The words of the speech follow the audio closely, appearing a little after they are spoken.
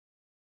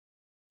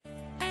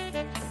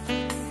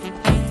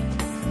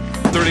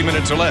30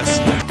 minutes or less.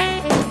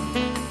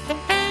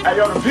 Hey,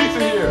 yo, the pizza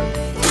here.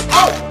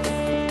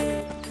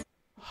 Oh!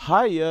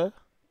 Hiya,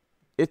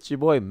 it's your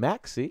boy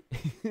Maxxy.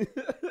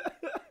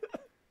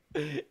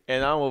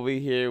 And I'm over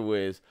here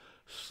with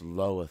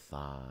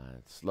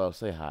Slowathon. Slow,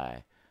 say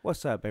hi.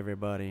 What's up,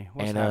 everybody?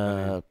 What's And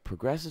happening?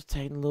 Progressive's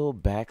taking a little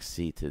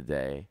backseat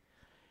today.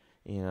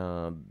 You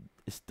know,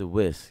 it's the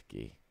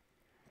whiskey.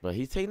 But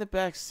he's taking the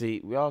back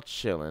seat. We all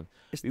chilling.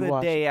 It's we the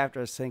watched day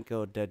after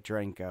Cinco de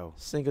Dranko.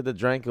 Cinco de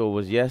Dranko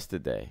was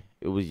yesterday.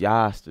 It was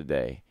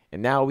yesterday.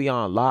 And now we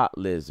on Lot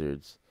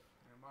Lizards.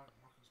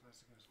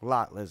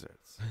 Lot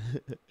lizards.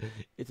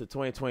 It's a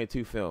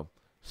 2022 film.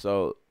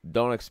 So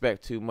don't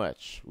expect too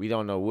much. We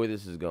don't know where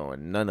this is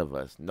going. None of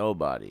us.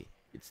 Nobody.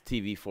 It's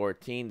TV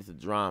 14. It's a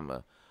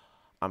drama.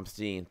 I'm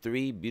seeing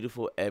 3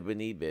 beautiful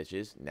ebony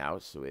bitches. Now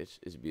it's switched.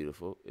 It's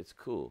beautiful. It's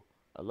cool.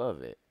 I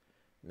love it.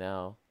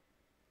 Now,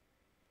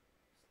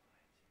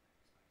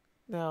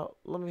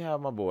 let me have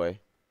my boy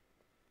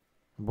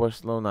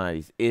Slow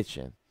 90s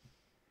itching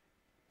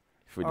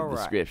for the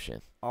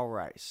description. All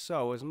right.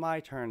 So it's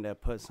my turn to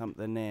put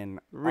something in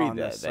Read on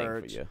that the thing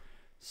for search. you.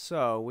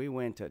 So we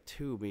went to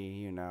Tubi,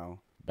 you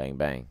know. Bang,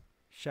 bang.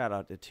 Shout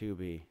out to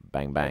Tubi.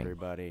 Bang, bang.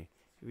 Everybody.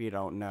 If you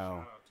don't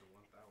know,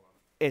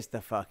 it's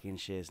the fucking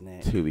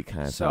shiznit. Tubi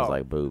kind of sounds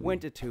like booby.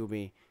 Went to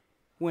Tubi,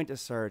 went to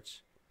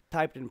search,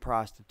 typed in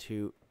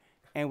prostitute,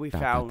 and we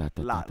found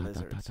lot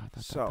lizards.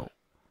 So,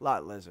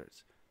 lot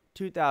lizards.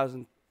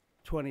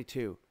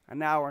 2022,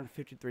 an hour and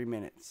 53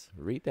 minutes.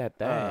 Read that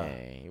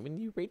thing. When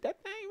you read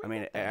that thing, I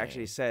mean, it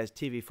actually says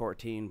TV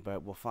 14,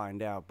 but we'll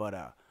find out.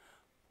 But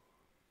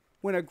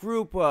when a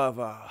group of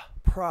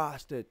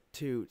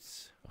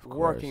prostitutes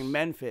working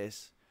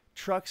Memphis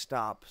truck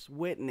stops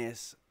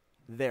witness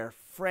their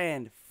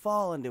friend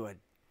fall into a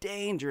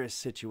dangerous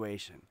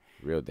situation,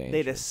 real dangerous.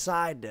 they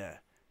decide to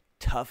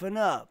toughen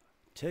up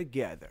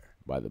together.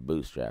 By the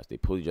bootstraps. They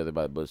pull each other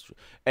by the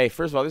bootstraps. Hey,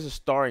 first of all, this is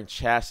starring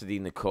Chastity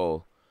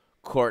Nicole,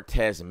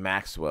 Cortez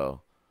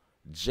Maxwell,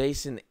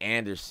 Jason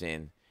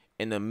Anderson,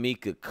 and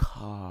Amika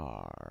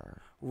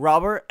Carr.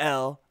 Robert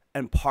L.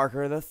 and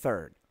Parker the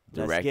Third.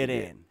 Let's Directed get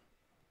it. in.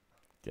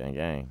 Gang,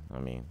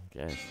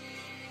 gang.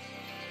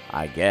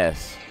 I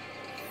guess.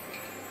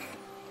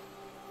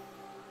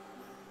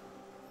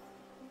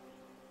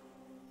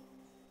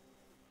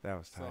 That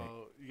was tight.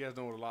 So, you guys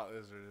know what a lot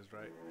lizard is,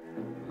 right?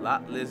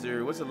 Lot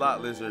lizard. What's a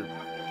lot lizard?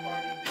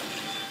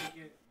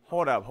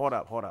 Hold up.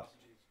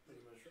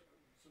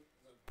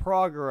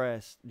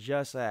 Progress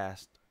just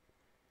asked.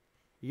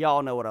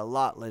 Y'all know what a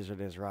lot lizard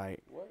is, right?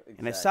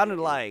 And it sounded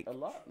like a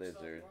lot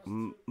lizard.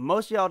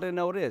 Most of y'all didn't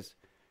know what it is.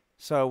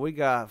 So we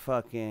got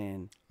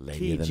fucking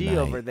Lady of the TG night.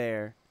 over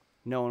there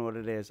knowing what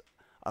it is.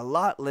 A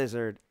lot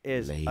lizard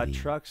is a Lady.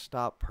 truck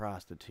stop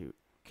prostitute.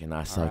 Can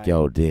I suck right.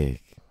 your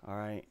dick All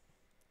right.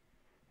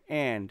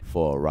 And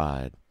for a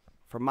ride?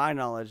 from my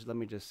knowledge, let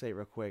me just say it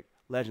real quick.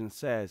 Legend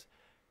says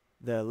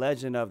the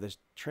legend of this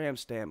tramp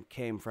stamp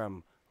came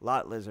from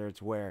lot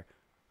lizards, where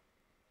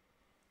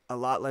a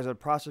lot lizard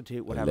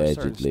prostitute would have a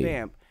certain Allegedly.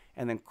 stamp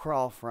and then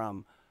crawl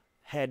from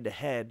head to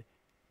head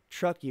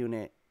truck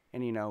unit,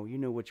 and you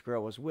knew which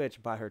girl was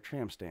which by her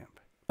tramp stamp.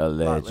 Lot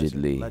lizard.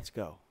 Allegedly. Let's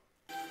go.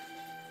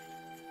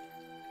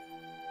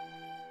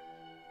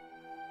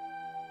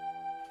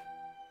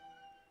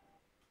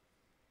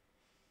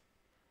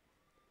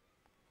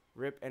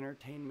 Rip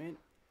Entertainment.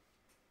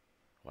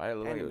 Why did it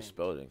look like it was Anime.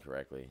 spelled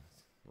incorrectly?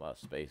 A lot of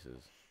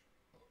spaces.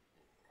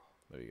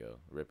 There you go.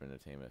 Rip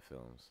Entertainment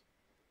Films.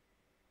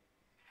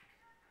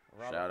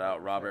 Shout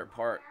out Robert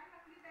Park.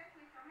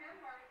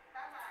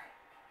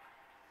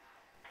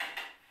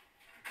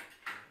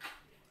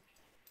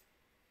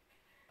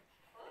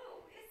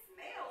 Oh, it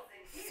smells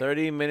in here.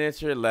 30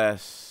 minutes or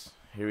less.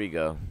 Here we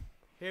go.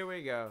 Here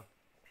we go.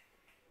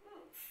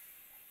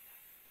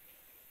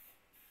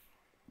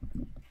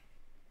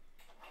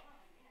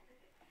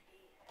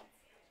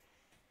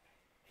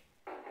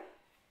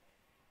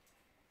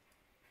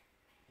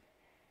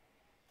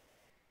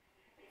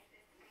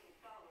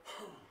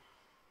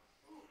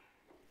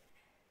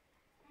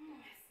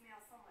 It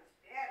smells so much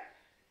better.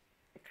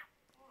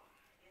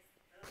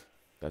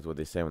 That's what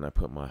they say when I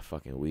put my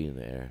fucking weed in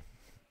the air.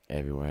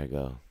 Everywhere I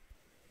go.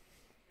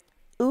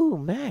 Ooh,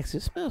 Max,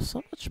 it smells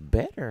so much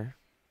better.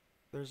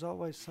 There's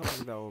always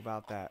something though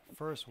about that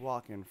first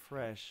walking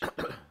fresh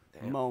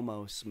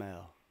Momo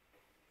smell.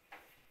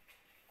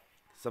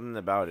 Something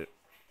about it.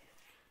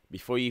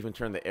 Before you even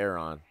turn the air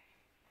on.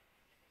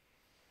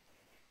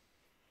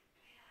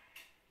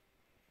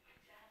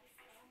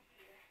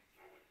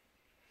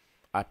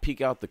 I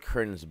peek out the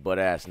curtains butt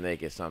ass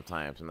naked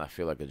sometimes and I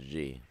feel like a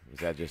G. Is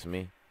that just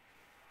me?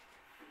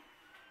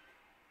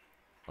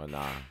 Or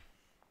nah.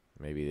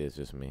 Maybe it is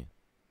just me.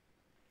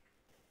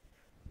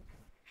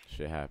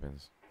 Shit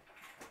happens.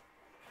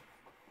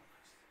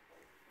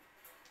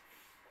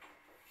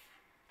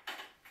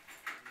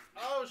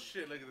 Oh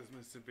shit! Look at this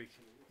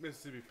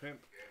Mississippi pimp.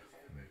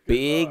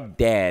 Big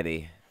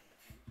Daddy.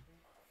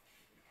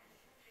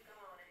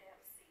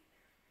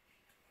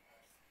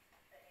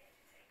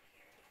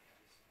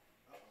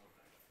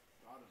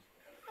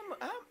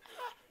 How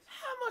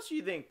much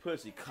you think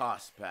pussy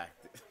costs back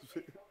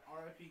then?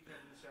 R.I.P. Kevin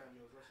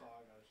Samuels. That's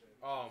all I gotta say.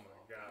 Oh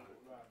my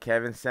god.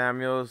 Kevin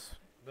Samuels,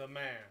 The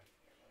man.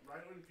 Right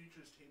when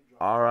Future's tape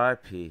dropped.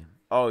 R.I.P.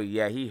 Oh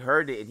yeah, he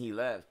heard it and he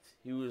left.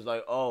 He was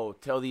like, "Oh,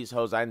 tell these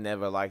hoes I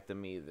never liked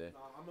them either." Nah,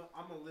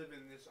 I'm gonna live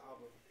in this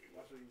album.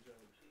 That's what he said.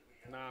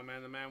 Nah,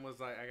 man. The man was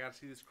like, I gotta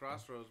see this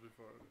crossroads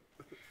before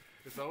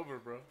it's over,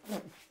 bro. I'm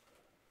saying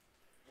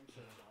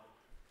about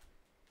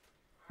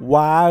it.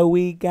 Why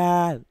we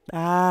got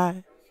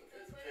die?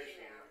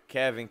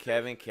 Kevin.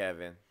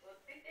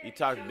 You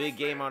talk big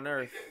game on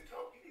earth.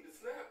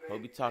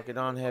 Hope you talk it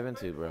on heaven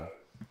too, bro.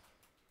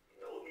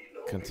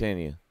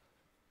 Continue.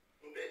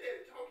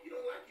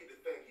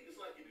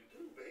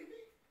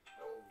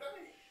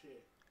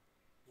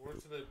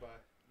 Words to live by.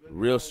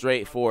 Real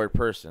straightforward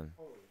person.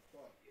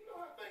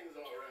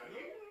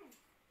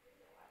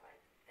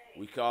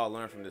 We can all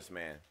learn from this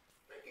man.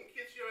 Thinking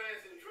gets your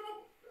ass in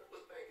trouble. That's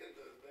what thinking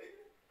does, baby.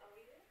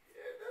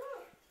 Yeah, it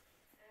does.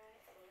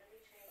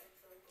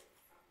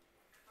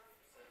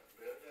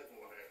 That's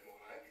more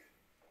like it.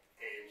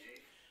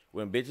 Angie.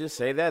 When bitches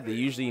say that, they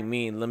usually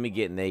mean, let me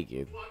get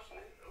naked.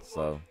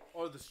 So,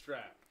 Or the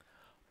strap.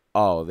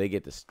 oh, they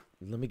get this.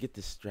 Let me get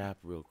this strap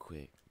real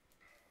quick.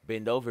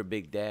 Bend over,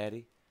 Big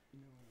Daddy.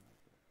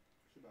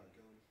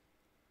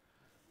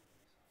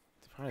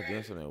 They're probably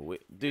doing something.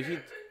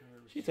 Dude,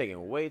 she's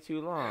taking way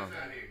too long.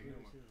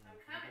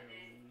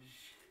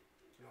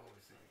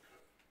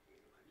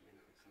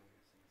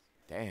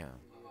 Damn.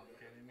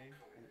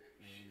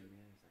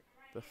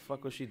 The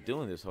fuck was she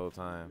doing this whole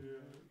time?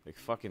 Like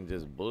fucking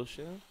just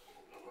bullshit?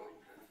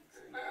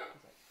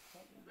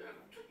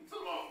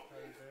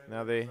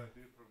 Now they.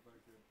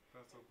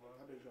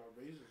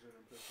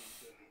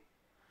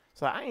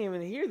 So I ain't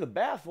even hear the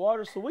bath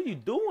water. So what you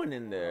doing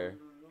in there?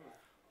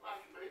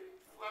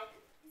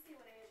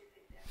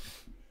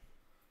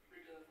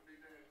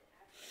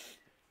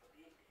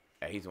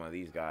 Yeah, he's one of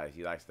these guys.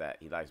 He likes that.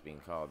 He likes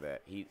being called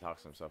that. He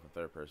talks to himself in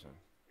third person.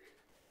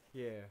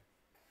 Yeah.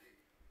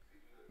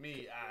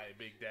 Me,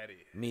 Big Daddy.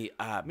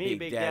 Me,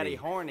 Big Daddy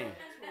horny.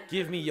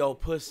 Give me your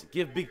pussy.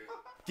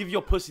 Give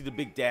your pussy to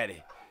Big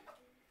Daddy.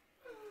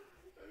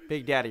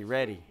 Big Daddy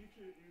ready.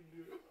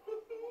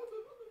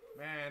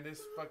 Man,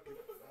 this fucking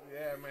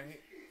yeah, man.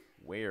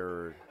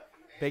 Weird.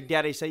 Big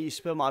Daddy say you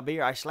spill my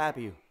beer, I slap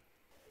you.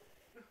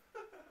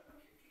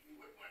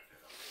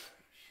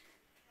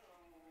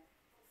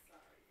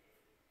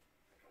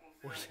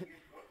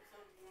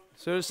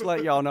 So just to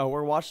let y'all know,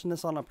 we're watching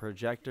this on a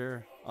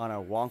projector on a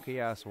wonky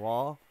ass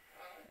wall,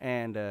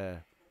 and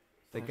the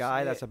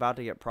guy that's about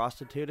to get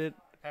prostituted,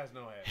 Has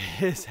no head.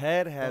 his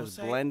head has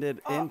say- blended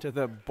into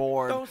the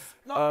board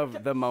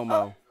of the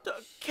Momo.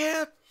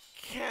 Can't.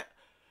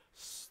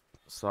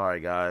 Sorry,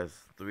 guys.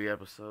 3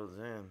 episodes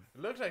in.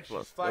 It looks like she's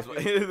That's fucking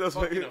what- that's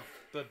what-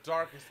 the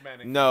darkest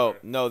man in No, color.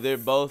 no, they're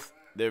both.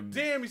 They're.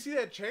 Damn, you see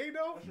that chain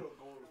though?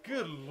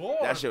 Good lord.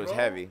 That shit was bro.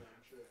 heavy.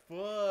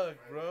 Fuck,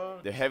 bro.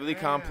 They're heavily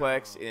Damn.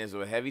 complex, and it's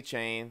a heavy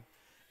chain,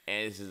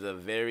 and this is a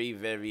very,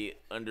 very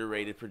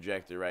underrated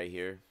projector right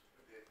here.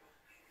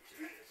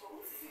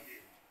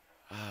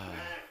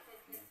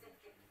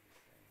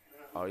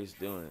 Oh, he's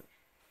doing it.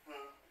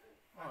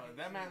 Oh,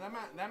 that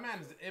man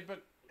is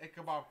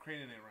Ichabod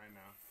Crane in it right now.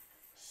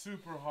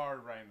 Super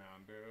hard right now,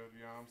 dude.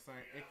 You know what I'm saying?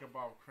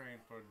 Ichabod Crane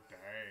for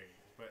days.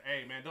 But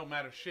hey, man, don't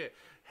matter shit.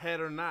 Head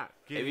or not,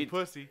 get me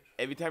pussy.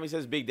 Every time he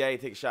says Big Daddy,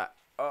 take a shot.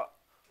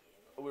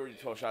 We already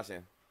 12 shots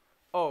in.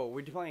 Oh,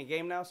 we're playing a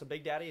game now, so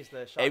Big Daddy is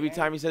the shot Every man?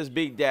 time he says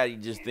Big Daddy,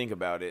 just think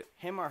about it.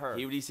 Him or her?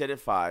 He already said it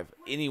 5.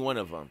 Any one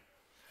of them.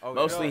 Oh,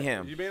 Mostly yeah.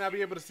 him. You may not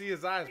be able to see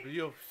his eyes, but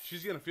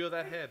she's gonna feel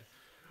that head.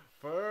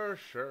 For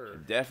sure.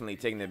 Definitely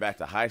taking it back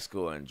to high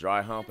school and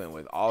dry humping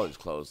with all his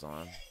clothes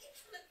on.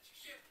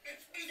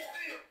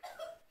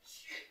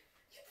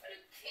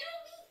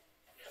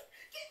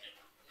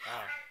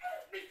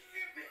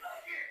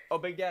 Oh,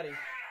 Big Daddy.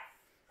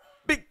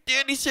 Big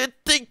Daddy said,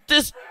 take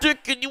this dick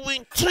and you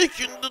ain't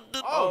taking the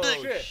Oh,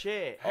 dick. shit.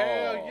 Shit.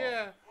 Hell Oh.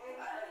 yeah.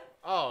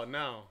 Oh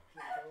no.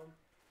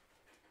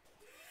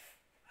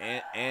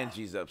 And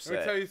Angie's Let me tell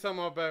upset. you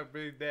something about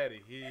Big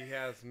Daddy. He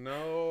has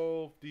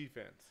no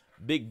defense.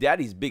 Big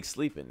Daddy's big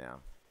sleeping now.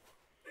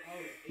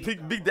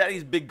 Big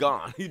Daddy's big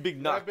gone. He's big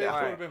That knocked bitch would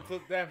out. have been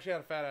flipped. Damn, she had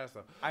a fat ass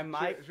though. I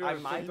might she would've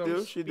be flipped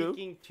up. She do.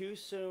 speaking too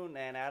soon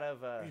and out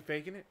of You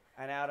faking it?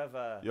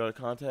 Your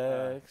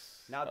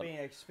contacts. not being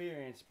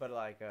experienced, but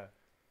like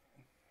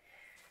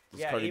It's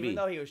yeah, Cardi even B.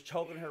 though he was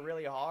choking her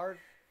really hard,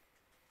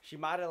 she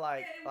might have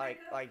like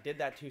did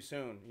that too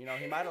soon. You know,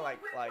 he might have like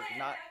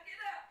not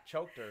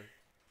choked her.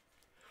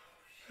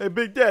 Hey,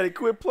 Big Daddy,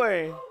 quit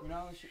playing. You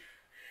know, she.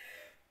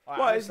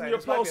 Why isn't your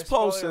post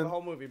posting? The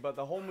whole movie, but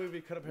the whole movie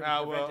could have been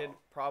Nah, well- prevented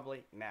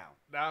probably now.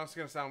 Now it's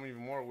gonna sound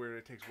even more weird.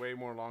 It takes way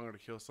more longer to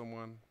kill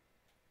someone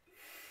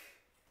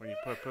when you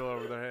put a pillow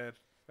over their head.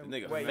 The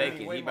nigga Wait,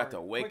 faking. way He about to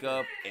more wake quicker.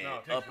 up and No,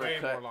 it takes way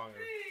more uppercut. longer.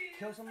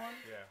 Kill someone?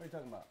 Yeah. What are you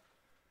talking about?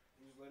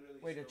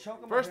 Wait, to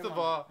choke him. First of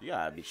all, You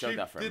gotta be she choked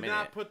out for a did minute.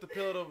 not put the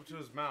pillow over to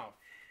his mouth.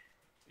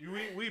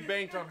 We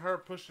banked on her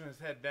pushing his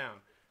head down.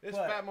 This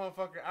But- fat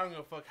motherfucker, I don't give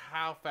a fuck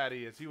how fat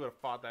he is. He would have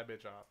fought that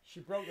bitch off. She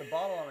broke the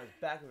bottle on his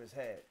back of his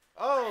head.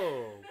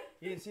 Oh,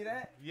 You didn't see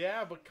that?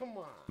 yeah, but come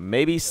on.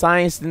 Maybe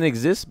science didn't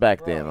exist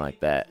back then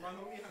like that.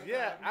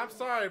 Yeah, I'm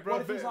sorry, bro.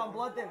 What if he's on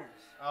blood thinners?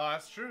 Oh,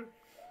 that's true.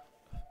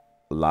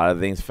 A lot of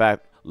things.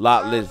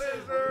 Lot lizard.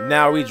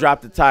 Now we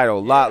dropped the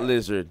title. Lot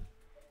lizard.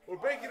 We're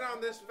banking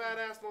on this fat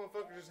ass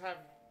motherfucker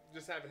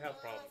just having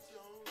health problems.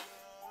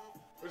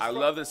 Which I is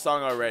love this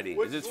song already.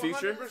 which Is this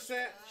future?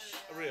 100%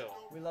 real.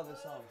 We love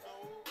this song.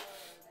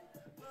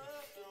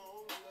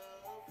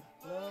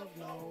 Love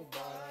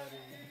nobody.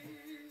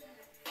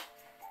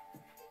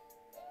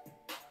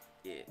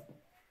 Yeah.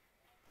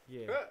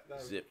 Yeah. That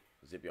was,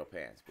 Zip your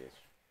pants, bitch.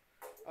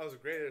 that was a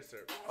great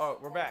answer. Oh,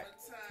 we're back.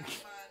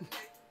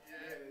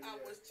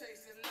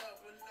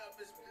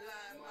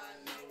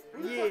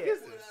 Yeah.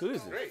 Who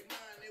is this? Great.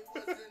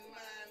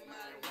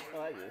 I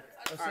like it.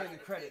 Let's say the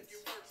credits.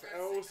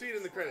 We'll see it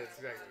in the credits,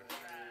 exactly.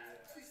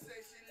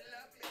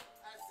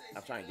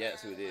 I'm trying to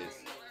guess who it is.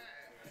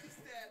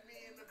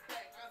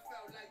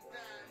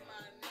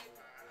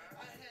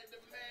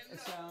 It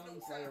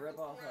sounds like a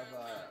ripoff of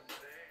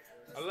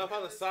I love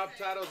how the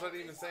subtitles aren't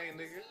even saying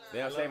nigga. They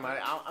don't say my.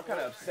 I'm kind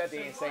of upset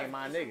they ain't saying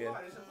my nigga.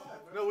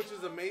 No, which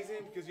is amazing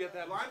because you have to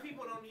have. Blind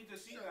people don't need to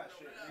see that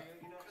shit,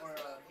 nigga. You know, or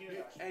hear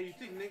that shit. Hey, you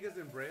think niggas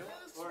in braille?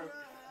 Or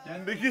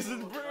Niggas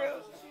in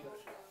braille.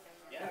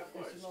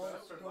 it's an old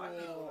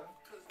school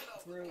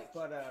group,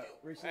 but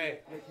recently Hey.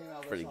 they came out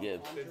with Pretty a song,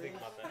 good. Palm Didn't Tree. think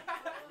about that.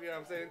 You know what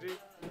I'm saying, G?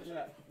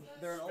 Yeah,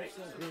 they're an old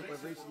school group,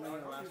 but recently in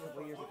the last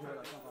couple of years they came out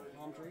with a song called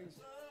Palm Trees.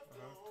 You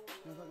know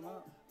what I'm talking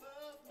about?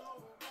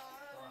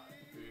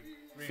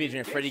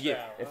 Featuring Freddie Gibbs.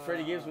 If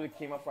Freddie Gibbs would have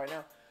came up right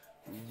now,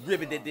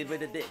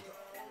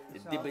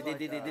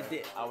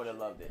 I would have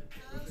loved it.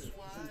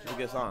 It's a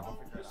good song.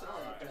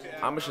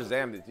 I'm a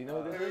Shazam it. Do you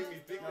know who this is?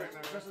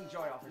 Just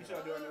enjoy off of it.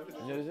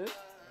 You know who this is?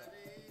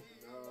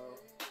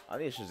 I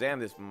need to Shazam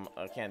this.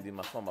 I can't do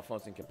my phone. My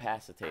phone's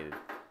incapacitated.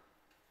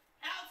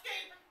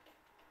 Housekeeper.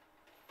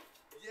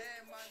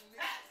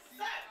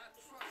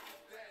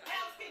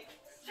 Housekeeper.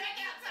 Check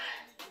out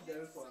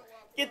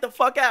time. Get the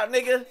fuck out,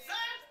 nigga.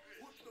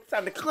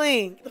 Time to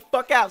clean. Get the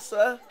fuck out,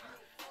 sir.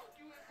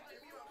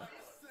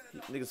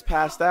 Niggas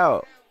passed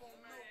out.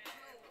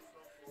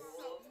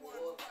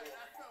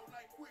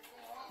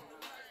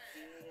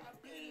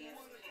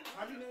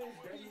 how do you know his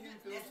daddy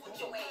didn't feel his That's what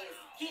your ass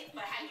get for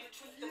how you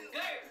treat them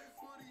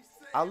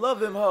girls. I love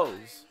them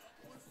hoes.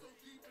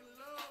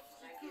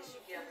 I guess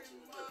you get what you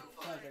looking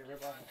for. Sounds like a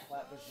ripoff of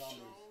Flatbush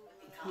Zombies.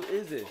 Who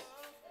is this?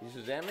 You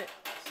Shazam it?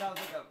 Sounds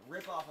like a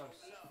ripoff of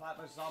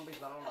Flatbush Zombies,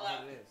 but I don't know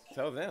who it is.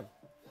 Tell them.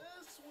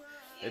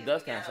 It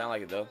does kind of sound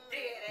like it though.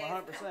 100%. Can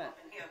you send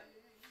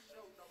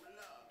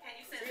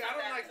See, I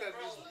don't like that.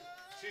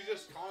 She's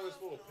just calling this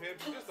fool a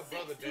pimp. He's just a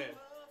brother dead.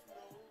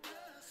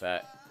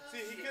 Fat. See,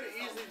 he could have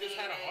easily just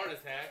had a heart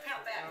attack. You know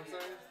what I'm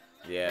saying?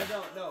 Yeah.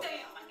 No.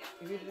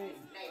 If you didn't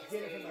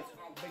get it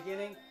from the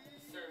beginning,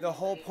 the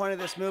whole point of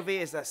this movie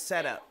is the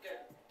setup.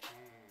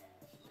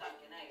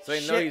 So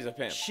they know he's a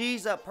pimp.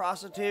 She's a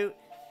prostitute.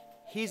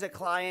 He's a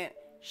client.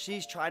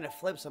 She's trying to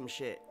flip some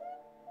shit.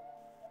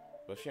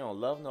 But she don't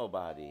love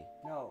nobody.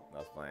 No. I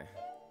was playing.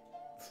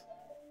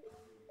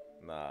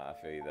 Nah, I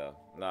feel you though.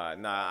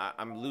 Nah,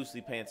 I'm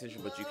loosely paying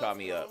attention, but you caught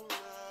me up.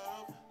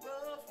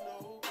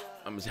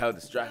 I'm just hella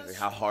distracted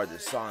how hard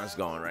this song is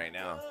going right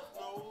now.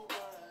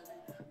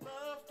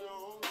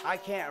 I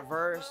can't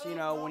verse,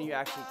 when you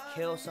actually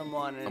kill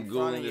someone in I'm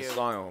front of Googling you. this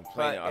song and I'm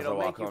playing it But as I it'll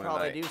walk make you home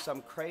probably tonight. do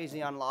some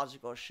crazy,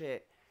 unlogical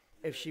shit.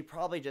 If she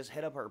probably just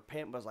hit up her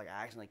pimp, was like,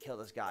 I accidentally killed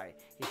this guy.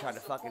 He tried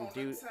to fucking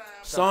do some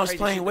Song's crazy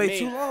playing shit to way me.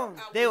 too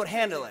long. They would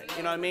handle it,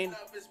 you know what I mean?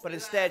 But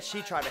instead,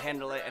 she tried to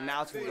handle it, and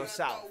now it's gonna go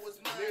south.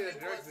 Nigga that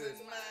directed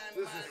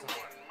this is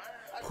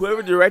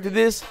Whoever directed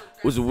this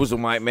was a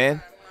white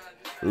man.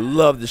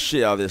 Love the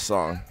shit out of this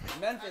song.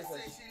 Memphis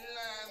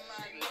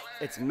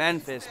it's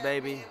Memphis,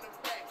 baby.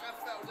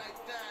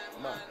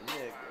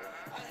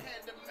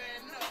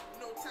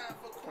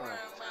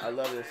 I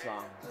love this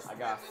song. I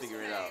gotta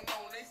figure it out.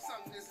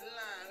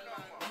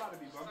 I'm about to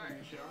be bumping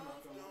this shit. I'm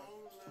not gonna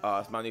lie. Oh,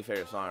 it's my new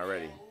favorite song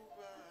already.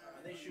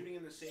 Are they shooting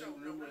in the same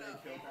room where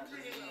they killed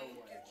Patrick?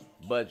 No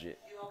way. Budget.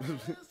 No.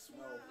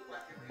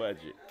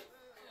 Budget.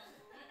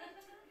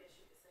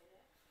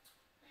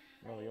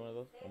 No, you want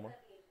those? One more?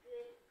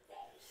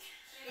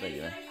 Thank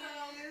you, man.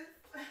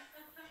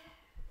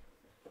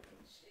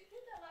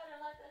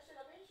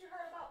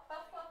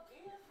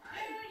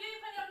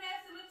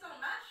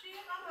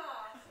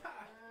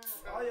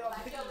 All y'all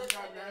bitches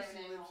got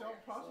nasty lips. Y'all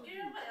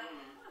prostitutes.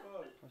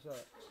 Fuck. What's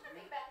up?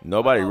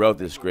 Nobody wrote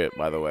this script,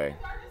 by the way.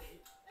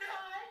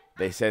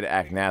 They said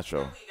act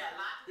natural.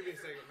 Give me a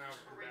second now.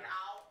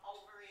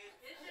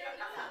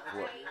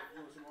 What?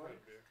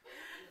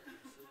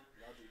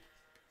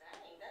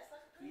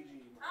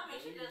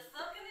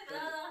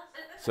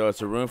 So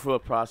it's a room full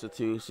of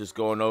prostitutes just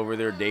going over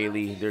their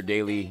daily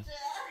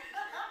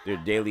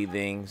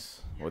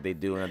things, what they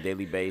do on a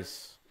daily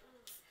base.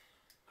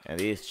 And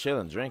they just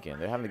chilling, drinking.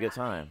 They're having a good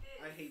time.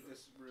 I hate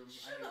this room.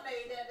 I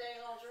hate this.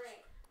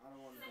 I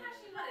don't want to do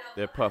that.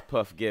 They're puff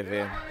puff giving.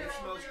 It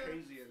smells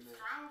crazy in there.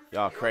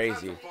 Y'all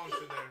crazy.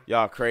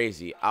 Y'all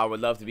crazy. I would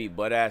love to be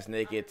butt ass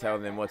naked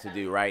telling them what to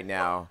do right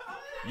now.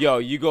 Yo,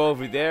 you go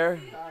over there.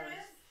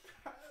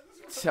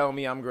 Tell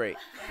me I'm great.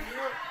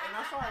 And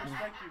that's why I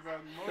respect you, bro.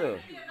 More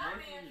Dude. than you. More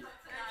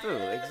than you.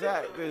 Dude,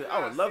 exactly.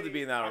 I would love to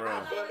be in that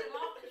room.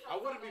 I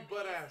wouldn't be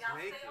butt ass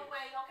naked.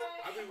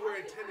 I'd be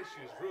wearing tennis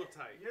shoes real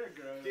tight. You're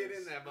gross. Get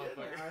in that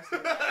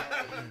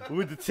motherfucker.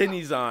 With the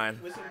tinnies on.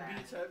 With some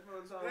Beats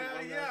headphones on.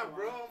 Hell yeah,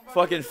 bro. I'm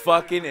Fucking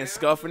fucking and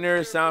scuffing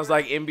her. Sounds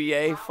like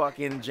NBA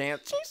fucking jam.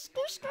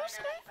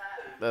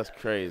 That's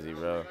crazy,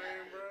 bro.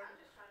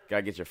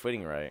 Gotta get your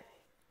footing right.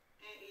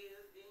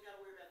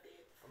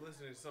 I'm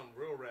listening to something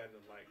real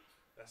random, like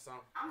that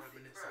song.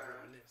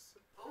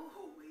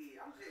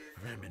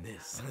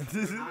 Reminisce.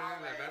 Reminisce.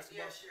 Like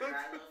basketball.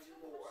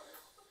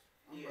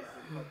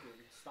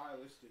 Fucking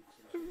stylistic.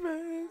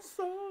 Man,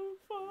 so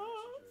far.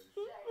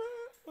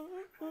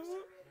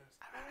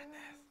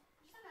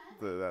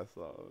 Dude, that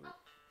song.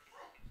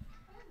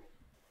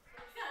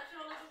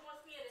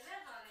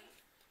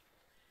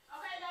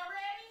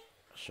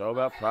 Show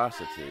about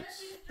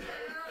prostitutes.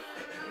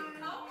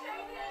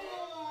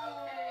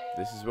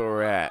 This is where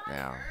we're at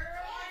now.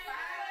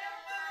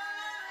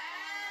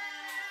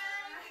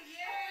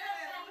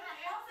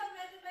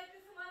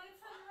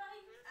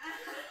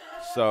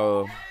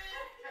 So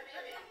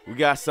we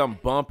got some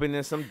bumping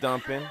and some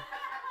dumping.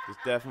 There's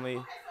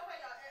definitely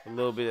a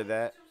little bit of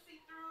that.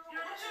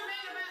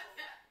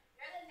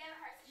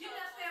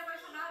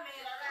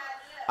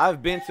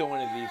 I've been to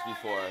one of these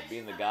before,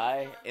 being the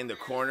guy in the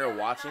corner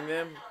watching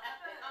them.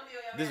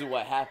 This is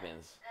what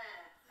happens.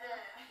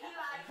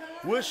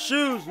 What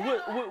shoes?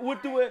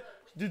 What do it?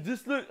 Did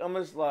this look? I'm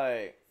just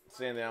like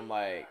sitting there. I'm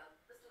like,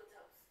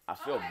 I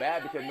feel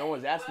bad because no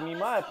one's asking me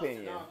my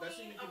opinion.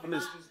 I'm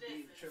just.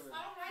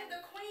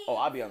 Oh,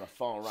 I'll be on the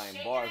phone writing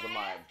bars. I'm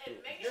like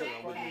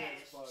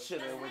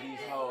chilling with these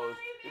hoes.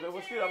 You know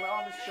what's good? I'm like,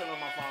 oh, I'm just chilling on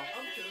my phone.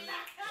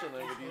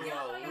 Chilling with these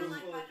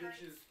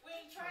hoes.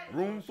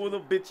 Room full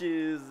of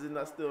bitches, and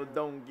I still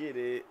don't get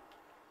it.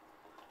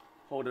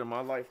 Holding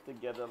my life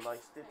together like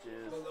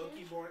stitches.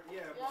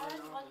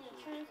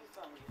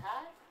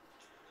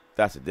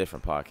 That's a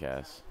different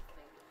podcast.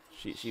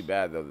 She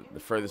bad though. The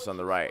furthest on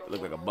the right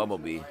looked like a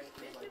bumblebee.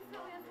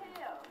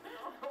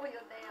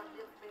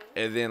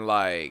 And then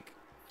like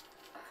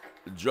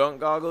drunk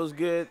goggles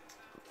good.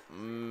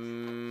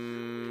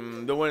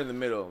 The one in the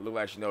middle looked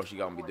like she knows what she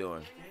gonna be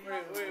doing.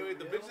 Wait.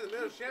 The bitch in the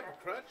middle, she have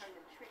a crutch?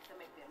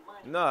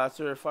 No, that's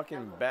her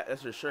fucking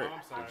that's her shirt,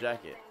 Oh, her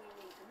jacket.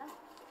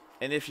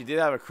 And if she did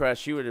have a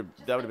crush, that would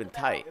have been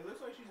tight. It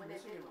looks like she's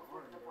missing an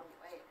arm.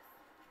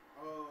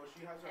 Oh,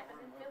 she has her arm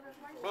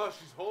up. Oh,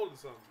 she's holding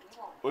something.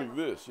 Like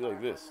this, she like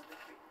this.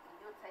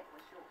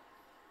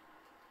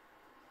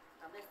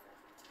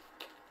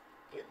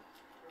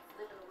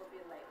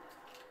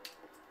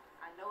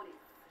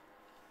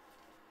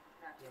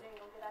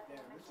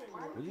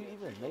 What do you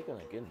even make on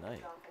a good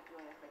night?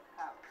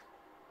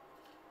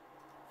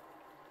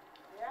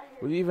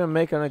 What do you even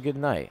make on a good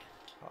night?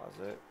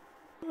 Pause it.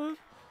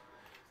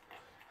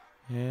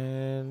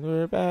 And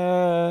we're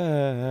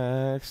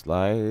back.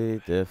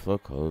 Slight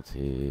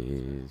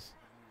difficulties.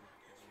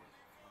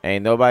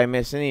 Ain't nobody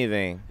miss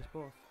anything.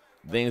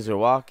 Things are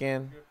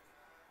walking.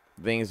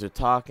 Things are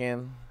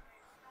talking.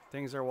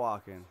 Things are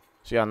walking.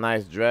 She got a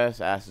nice dress.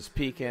 Ass is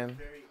peeking.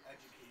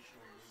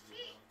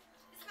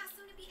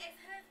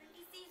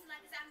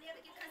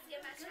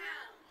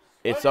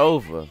 It's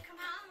over. Are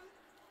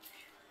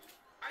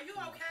you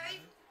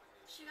okay?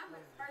 She remember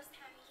the first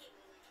time he hit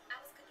me.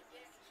 I was cooking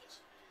dinner in the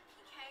kitchen.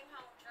 He came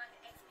home drunk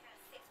and asked me to have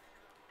sex with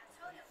him. I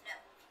told him no.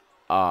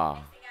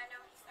 Ah, Next thing I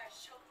know, he starts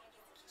choking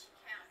against the kitchen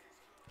counter.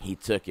 he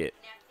took it.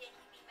 And after that,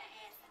 he beat my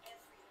ass every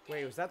day.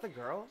 Wait, was that the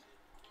girl?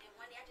 And then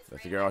one day I just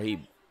That's the ran girl out he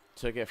of money.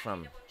 took it I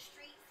from. ended up on the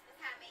streets.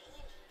 That's how I met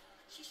Angie.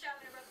 She showed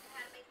me the ropes on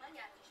how to make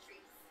money out of these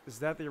streets. Is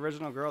that the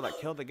original girl that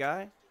killed the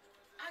guy?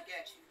 I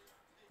got you.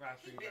 I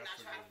think He better not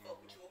that's try to the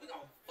fuck with you. We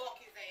gonna fuck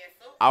his ass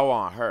up. I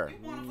want her.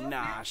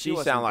 Nah, She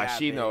wasn't sound like that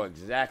she big. know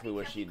exactly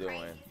what she doing.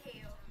 Crazy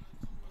as hell.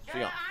 She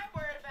Girl, gon- I ain't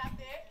worried about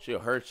that. She'll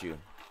hurt you.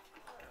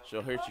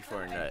 She'll hurt you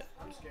for a nut.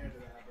 I'm scared of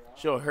that, bro.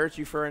 She'll hurt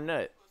you for a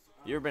nut.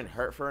 You ever been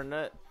hurt for a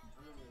nut?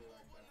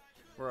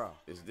 Bro,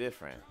 It's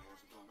different.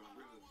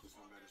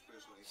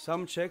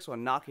 some chicks will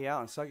knock you out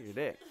and suck your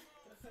dick.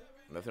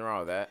 Nothing wrong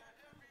with that.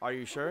 Are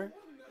you sure?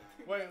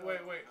 Wait.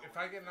 If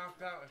I get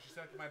knocked out and she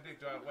sucks my dick,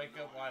 do I wake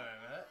up while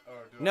I nut?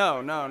 Or do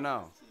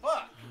No.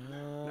 Fuck!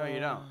 No, you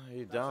don't.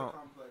 You don't.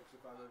 Complex if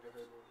I've ever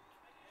heard one.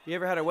 You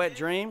ever had a wet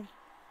dream?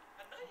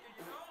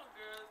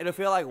 It'll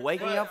feel like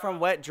waking up from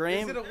wet Is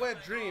dream. it a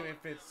wet dream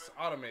if it's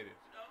automated?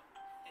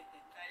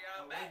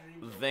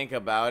 Think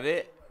about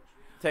it.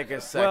 Take a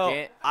Well,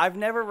 second. I've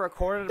never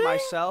recorded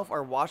myself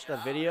or watched a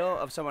video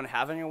of someone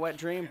having a wet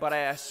dream, but I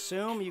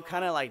assume you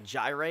kind of like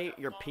gyrate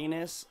your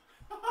penis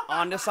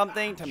onto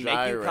something to make you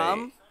Gyrate.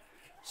 come.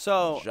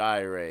 So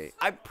Gyrate.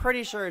 I'm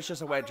pretty sure it's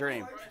just a wet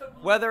dream.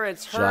 Whether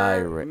it's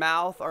her Gyrate.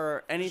 mouth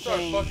or Start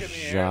anything, fucking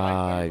the air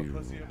like that,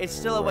 pussy. it's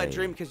still a wet Right.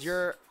 dream because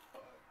you're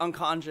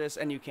unconscious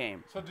and you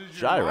came. So did your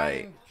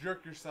Gyrate. mind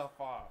jerk yourself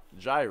off?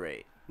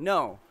 Gyrate.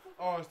 No.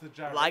 Oh, it's the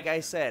gyrate. Like I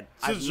said,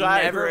 I've It's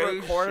never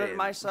gyration, recorded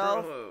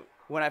myself bro.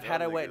 when I've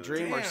had a wet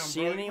dream or Damn,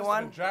 seen bro,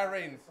 anyone. You must have been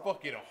gyrating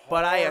fucking hard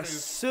But I as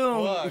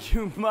assume fuck.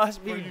 you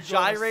must be Bro, you go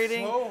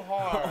gyrating so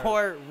hard.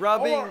 or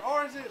rubbing.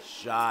 Or is it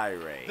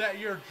Gyrate. that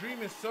your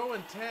dream is so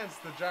intense,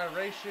 the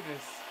gyration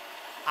is...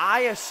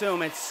 I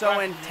assume it's so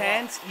Cracking you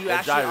intense you The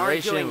actually aren't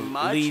gyration doing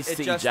much. leads it's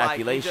to just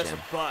ejaculation. Like you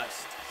just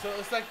bust. So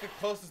it's like the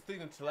closest thing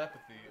to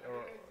telepathy.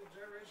 Or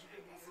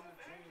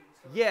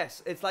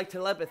Yes, it's like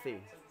telepathy.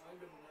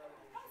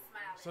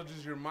 so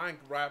does your mind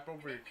wrap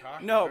over your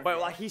cock? No, but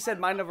like he said,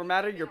 mind over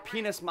matter. Your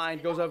penis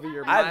mind goes over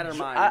your matter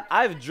mind.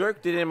 I've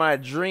jerked it in my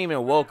dream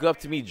and woke up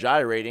to me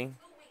gyrating.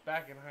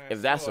 Back in high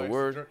If that's school, a I used to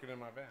word. jerk it in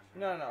my van.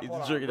 No, no. You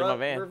hold jerk on. it in my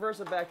van. Reverse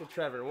it back to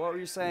Trevor. What were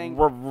you saying?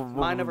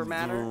 Mind over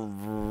matter?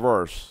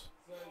 Reverse.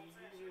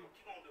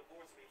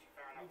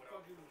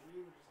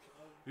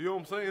 You know what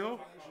I'm saying, huh?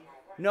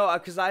 No,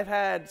 because I've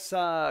had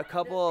a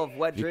couple of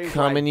wet You dreams.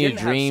 come where I in your didn't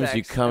have dreams, sex,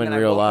 you come and in then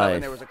I real woke up life.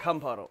 And there was a cum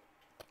puddle.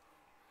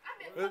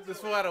 This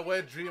fool had a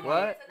wet dream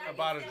What?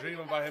 about a dream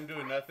about him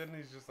doing nothing.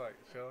 He's just like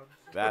chilling.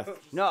 That's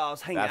No, I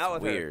was hanging That's out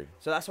with weird. her.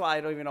 So that's why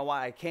I don't even know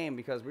why I came,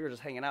 because we were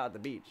just hanging out at the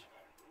beach.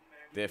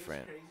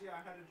 different. Crazy. I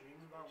had a dream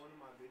about one of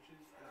my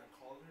bitches, and I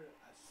called her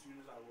as soon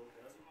as I woke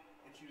up,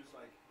 and she was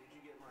like, "Did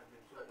you get my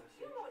mental message?"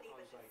 I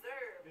was like,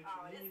 "Bitch, we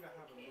didn't even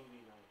have a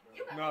movie night,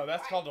 bro." No,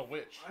 that's called a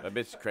witch. That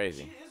bitch is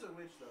crazy. She is a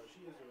witch, though.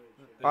 She is a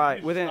witch. All right,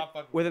 should within stop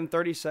fucking- within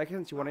 30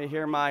 seconds, you want to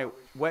hear my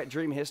wet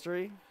dream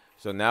history?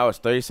 So now it's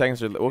 30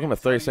 seconds or welcome to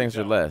 30 seconds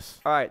or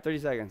less. All right, 30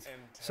 seconds.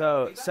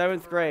 So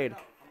 7th grade,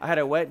 I had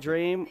a wet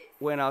dream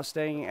when I was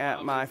staying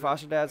at my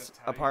foster dad's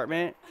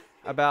apartment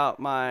about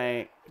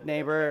my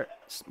neighbor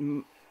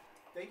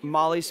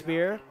Molly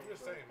Spear.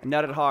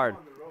 Nutted hard,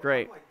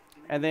 great.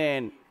 And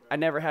then I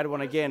never had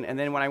one again. And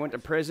then when I went to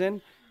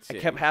prison, I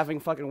kept having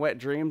fucking wet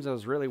dreams. It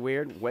was really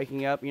weird.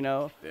 Waking up, you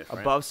know,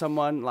 Different. above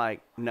someone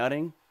like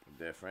nutting.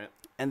 Different.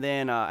 And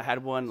then I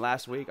had one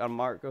last week on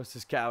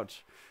Marcos's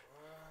couch.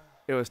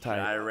 It was tight.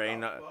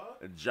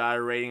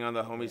 Gyrating on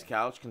the homie's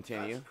couch.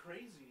 Continue. That's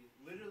crazy.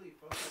 Literally,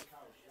 fuck the couch.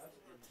 That's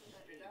insane,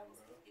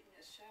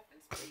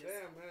 bro.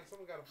 Damn, man,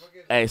 someone got a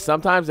fucking. Hey,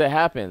 sometimes it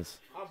happens.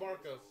 I'm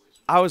Marcos.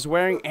 I was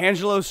wearing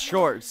Angelo's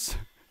shorts.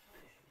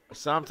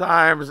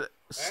 Sometimes,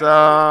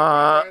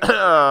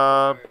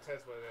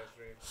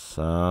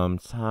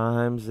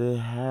 sometimes it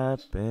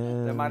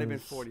happens. That might have been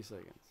 40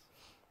 seconds.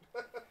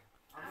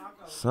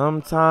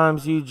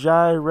 Sometimes you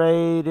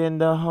gyrate in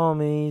the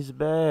homie's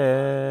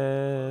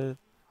bed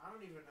I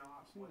don't even know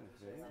how to say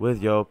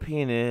with your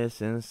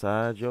penis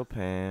inside your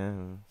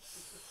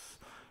pants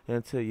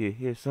until you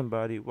hear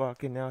somebody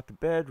walking out the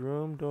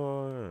bedroom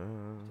door.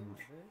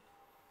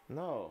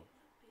 No.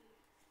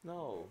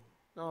 No.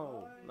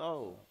 No.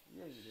 No.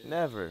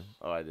 Never.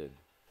 Oh, I did.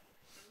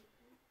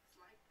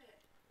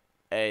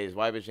 Hey, his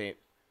white bitch ain't.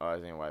 Oh,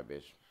 his ain't white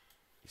bitch.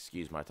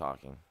 Excuse my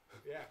talking.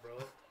 Yeah, bro.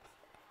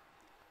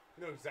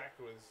 You know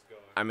exactly where this is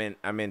going.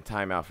 I'm in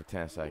timeout for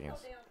 10 seconds.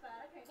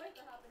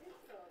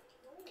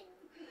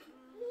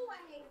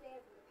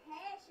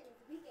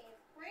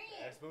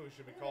 This movie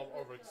should be called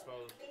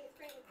Overexposed.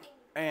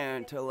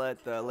 And to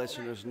let the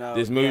listeners know,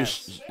 This movie,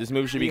 yes, this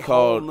movie should the be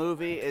whole called.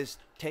 movie is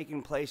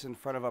taking place in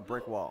front of a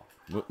brick wall.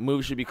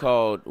 Movie should be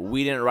called.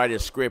 We didn't write a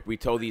script. We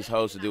told these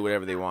hoes to do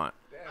whatever they want.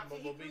 Damn,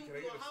 Bumblebee, can I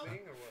get a sting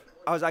or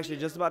what? I was actually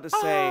just about to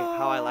say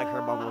how I like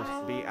her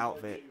Bumblebee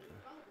outfit.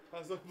 I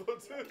was like,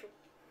 what too?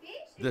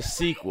 The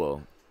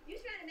sequel. You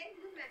trying to make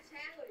me lose my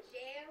child to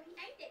jail? He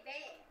ain't that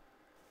bad.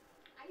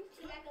 I used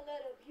to like a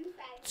little abuse.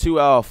 2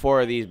 out of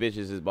 4 of these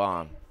bitches is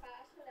bomb.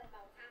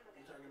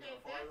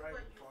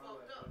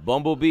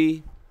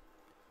 Bumblebee,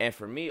 and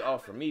for me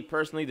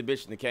personally, the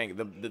bitch in the gang,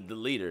 the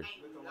leader.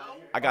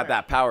 I got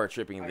that power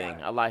tripping thing.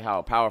 I like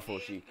how powerful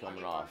she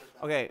coming off.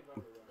 Okay,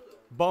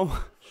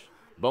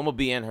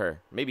 Bumblebee and her,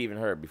 maybe even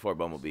her before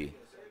Bumblebee.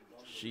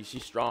 She's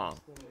strong.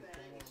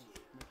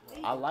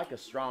 I like a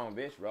strong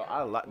bitch,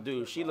 bro.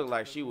 Dude, she look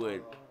like she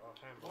would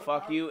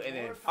fuck you and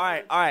then. all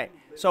right.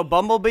 So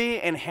Bumblebee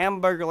and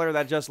Hamburglar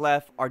that just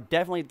left are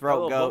definitely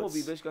throat goats.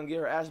 Bumblebee bitch gonna get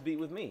her ass beat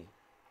with me.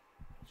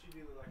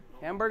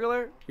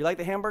 Hamburglar? You like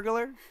the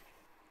Hamburglar?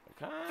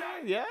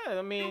 Yeah,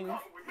 I mean.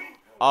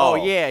 Oh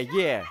yeah.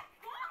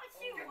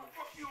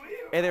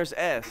 Hey, there's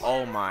S.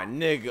 Oh my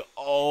nigga.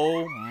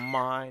 Oh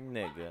my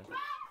nigga.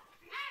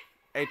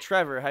 Hey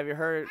Trevor, have you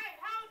heard?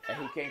 And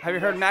he came Have you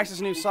to heard the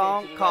Max's new rescue.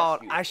 song He came to called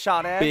the rescue. "I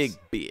Shot Ass"? Big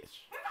bitch.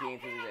 Came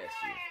to the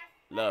rescue.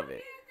 Love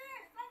it.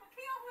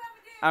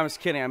 I was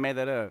kidding. I made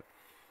that up.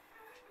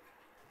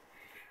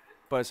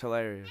 But it's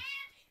hilarious.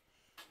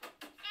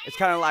 It's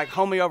kind of like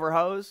 "Homie Over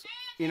Hose,"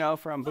 you know,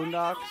 from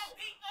Boondocks.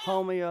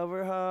 Homie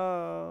over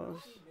hose.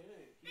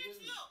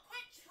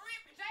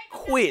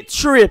 Quit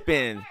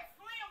tripping.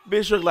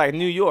 Bitch look like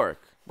New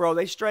York. Bro,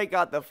 they straight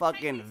got the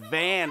fucking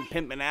van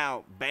pimping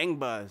out. Bang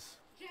Buzz.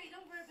 Jay,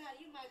 don't worry about it.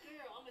 You my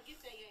girl. I'm gonna get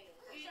that ass.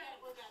 You ain't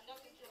gotta worry about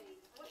nothing, Jay.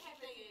 What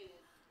happened?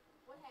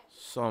 What happened?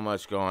 So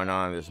much going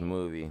on in this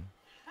movie.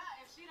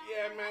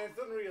 Yeah, man, it's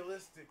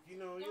unrealistic. You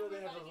know they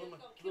have those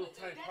little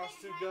tiny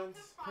prostitute guns.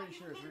 Pretty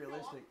sure it's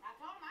realistic. I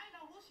told him I didn't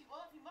know who she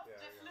was. He must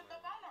have just slipped up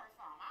on her or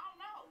something. I don't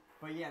know.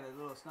 But yeah, the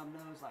little snub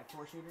nose, like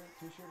 4-shooter,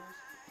 2-shooters.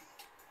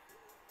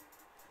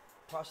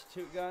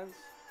 Prostitute guns.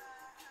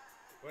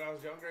 When I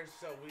was younger, I used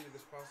to sell weed to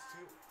this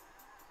prostitute,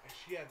 and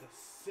she had the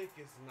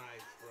sickest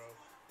knife, bro.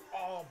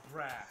 All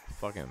brass.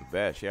 Fucking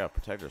best. Yeah,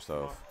 protect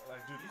herself.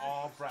 Like, dude,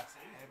 all brass,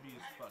 heavy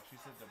as fuck. She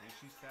said that when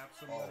she stabbed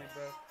somebody,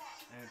 bro,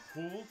 and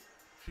pulled,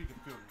 she could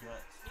feel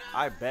guts.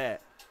 I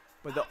bet.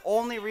 But the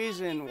only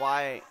reason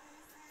why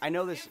I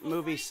know this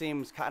movie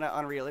seems kind of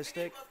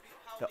unrealistic,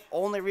 the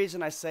only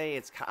reason I say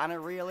it's kind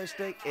of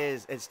realistic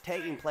is it's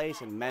taking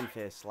place in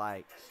Memphis,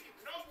 like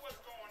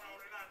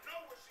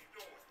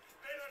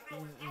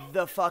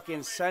the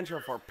fucking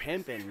central for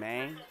pimping,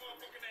 man.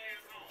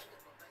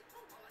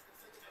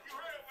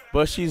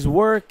 But she's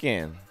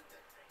working.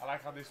 I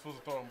like how these fools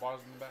are throwing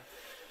bars in the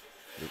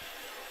back.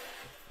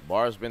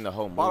 Bars been the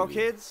whole movie. Bottle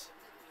kids?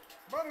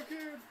 Bottle kid.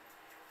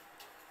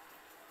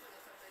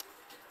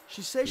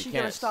 She says she's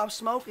gonna stop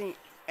smoking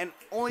and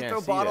only throw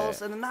see bottles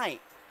that. in the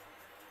night.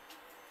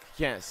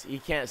 He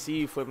can't see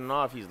you flipping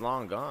off. He's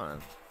long gone.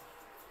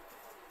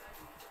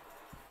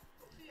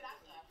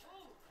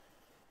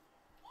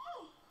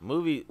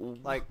 Movie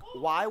Like,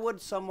 why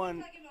would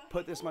someone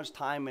put this much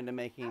time into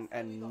making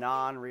a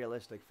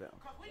non-realistic film?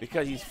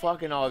 because he's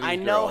fucking all these I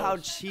know girls. how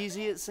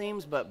cheesy it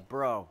seems, but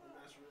bro,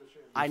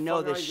 I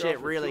know this shit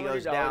really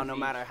goes down no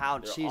matter how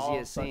cheesy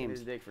it seems.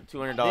 His dick for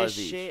 $200 This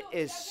each. shit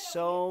is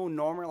so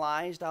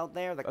normalized out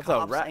there. The That's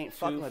cops a rack. ain't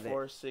fucking 2, with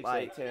 4, it. 6,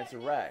 Like, 8, 10. It's a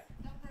rack.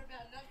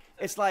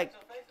 it's like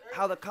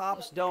how the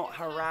cops don't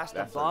harass the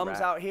That's a bums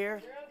rack. out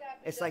here.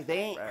 It's like they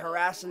ain't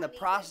harassing the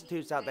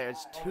prostitutes out there.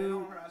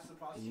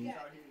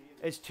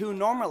 It's too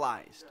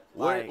normalized.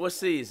 Like, What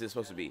city is this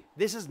supposed to be?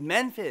 this is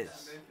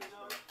Memphis.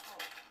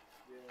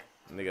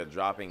 Nigga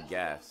dropping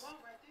gas.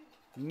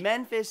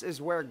 Memphis is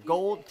where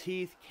gold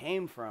teeth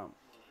came from.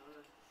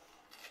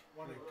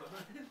 Mine,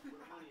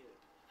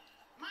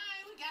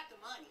 we got the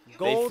money.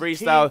 Gold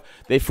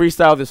They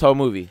freestyled this whole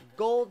movie.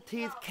 Gold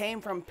teeth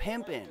came from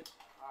pimping.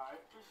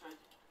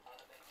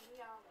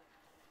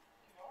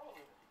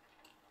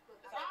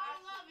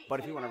 But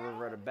if you want to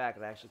revert it back,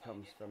 it actually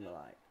comes from the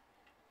like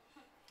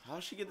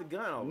How'd she get the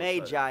gun? All of a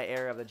Meiji sudden?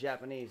 era of the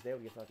Japanese. They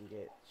would fucking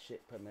get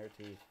shit put in their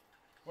teeth.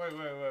 Wait.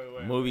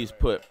 Movies wait.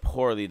 put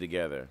poorly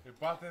together. They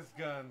bought this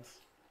guns.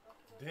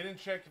 Didn't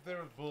check if there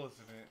was bullets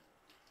in it.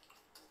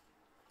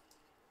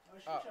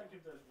 She checked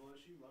if there's bullets.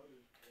 She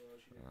loaded.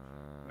 She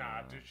didn't.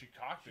 Nah, dude, she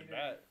cocked it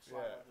back. Yeah.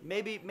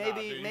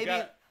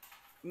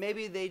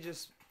 Maybe they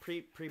just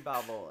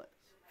pre-bow bullets.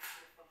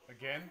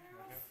 Again?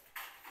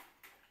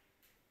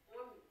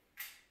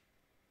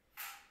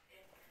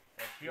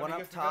 She One only up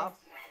gets the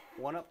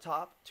guns?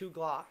 top, 2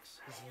 Glocks.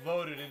 It's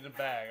loaded in the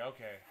bag.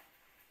 Okay.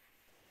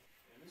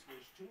 And this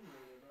bitch too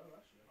loaded, bro.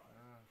 That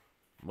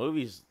shit.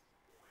 Movies.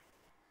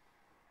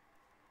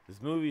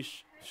 This movie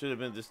should have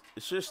been just.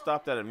 It should have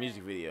stopped at a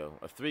music video,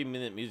 a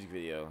 3-minute music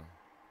video,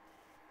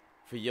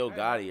 for Yo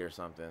Gotti or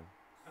something.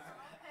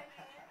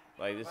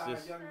 Like this,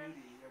 just Young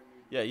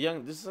Nudie. yeah,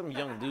 this is some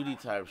Young Duty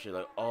type shit.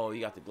 Like, oh,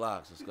 you got the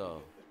Glocks, let's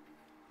go.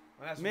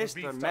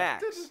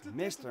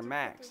 Mr.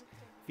 Max.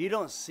 If you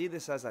don't see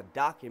this as a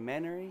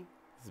documentary,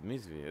 It's a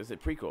music video. It's a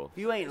prequel. if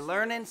you ain't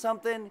learning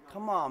something,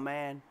 come on,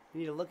 man.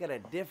 You need to look at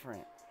it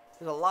different.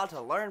 There's a lot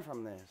to learn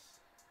from this.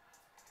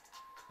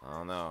 I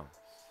don't know.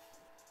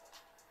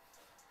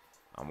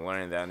 I'm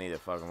learning that I need to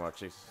fuck more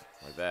chicks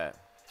like that.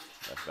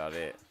 That's about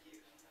it.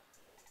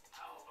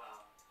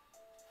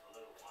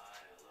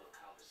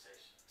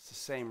 It's the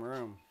same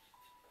room,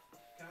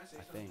 Can I say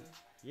I something? think.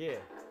 Yeah.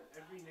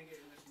 Every nigga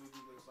in this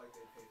movie looks like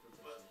they pay for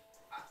pussy.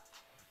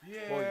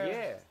 Yeah. Well,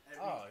 yeah.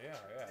 Oh, yeah.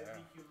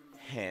 Every human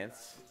being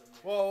Hence, is a man.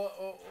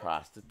 Well,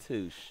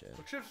 prostitution.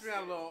 what trips me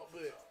out a little,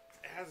 but it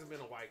hasn't been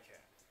a white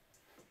cat.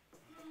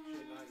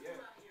 Shit, not yet.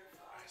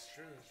 That's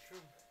true.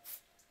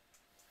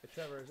 Hey,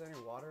 Trevor, is there any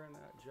water in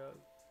that jug?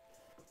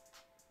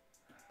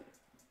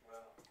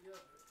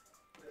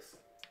 Listen,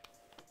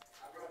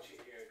 I brought you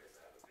here because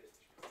I have a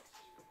business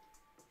proposition.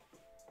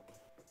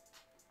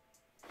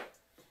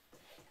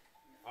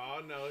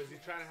 Oh, no. Is he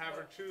trying to have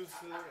her choose?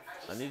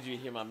 I need you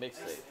to hear my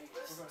mixtape.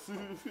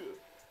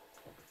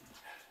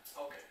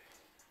 Okay.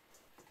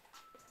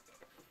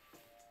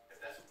 If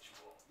that's what you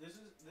want.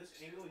 This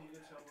angle, you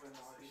can tell we're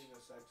not getting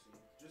a sex scene.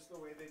 Just the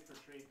way they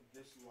portrayed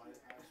this light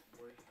ass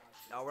work.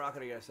 No, we're not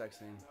gonna get a sex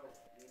scene. No,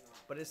 you're not.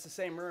 But it's the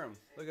same room.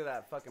 Look at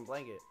that fucking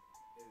blanket. It is.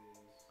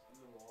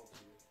 And the wall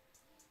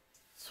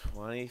too.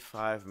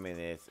 25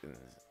 minutes in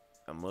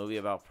a movie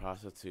about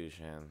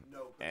prostitution,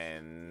 No.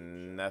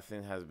 and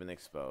nothing has been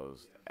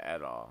exposed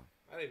at all.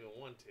 Not even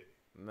one titty.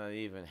 Not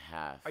even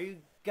half. Are you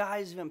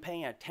guys even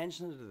paying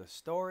attention to the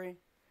story?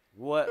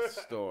 What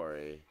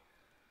story?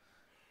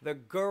 The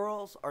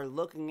girls are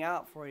looking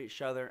out for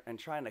each other and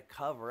trying to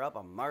cover up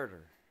a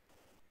murder.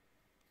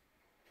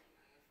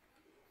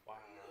 Wow.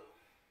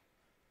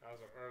 That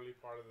was an early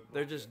part of the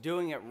They're just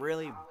doing it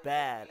really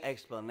bad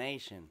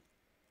explanation.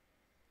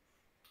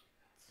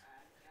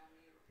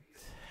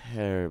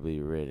 terribly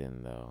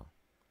written, though.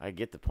 I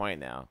get the point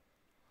now.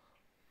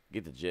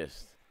 Get the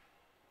gist.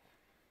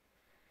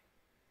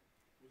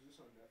 Was this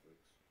on Netflix?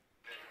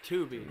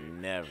 Tubi.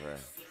 Never.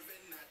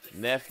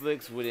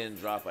 Netflix wouldn't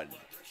drop a.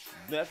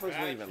 Netflix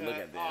wouldn't even look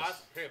at Oh, this.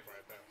 that's pimp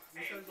right there.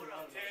 This has a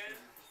lot of those.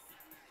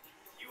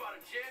 You out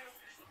of jail?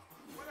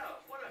 What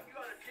up? What up? You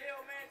out of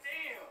jail, man?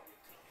 Damn.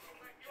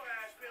 Your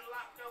ass been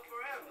locked up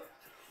forever.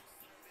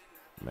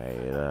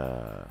 Made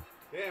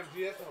Damn, G,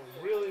 that's a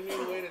really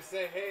mean way to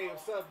say, hey,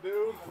 what's up,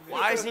 dude?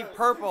 Why is he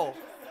purple?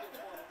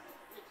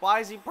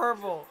 Why is he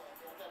purple?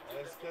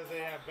 That's because they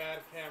have bad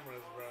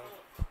cameras, bro.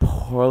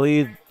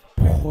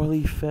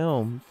 poorly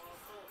filmed.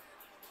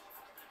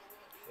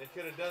 They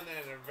could have done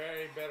that in a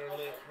very better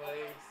lit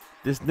place.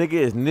 This nigga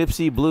is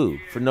Nipsey Blue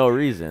for no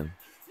reason.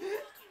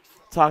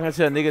 Talking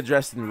to a nigga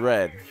dressed in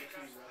red.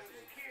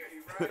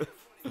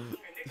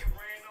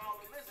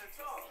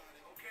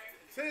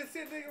 See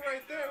nigga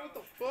right there, what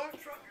the fuck?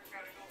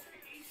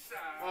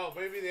 Oh,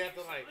 maybe they have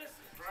to like.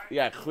 You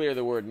gotta clear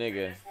the word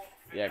nigga.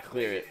 Yeah,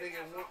 clear it.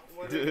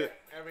 One nigga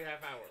every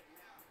half hour.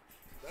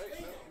 Right?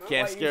 No,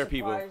 Can't Wait, you scare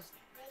people. surprised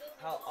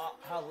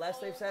How less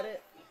they've said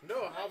it?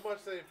 no, how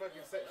much they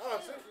fucking say? Oh,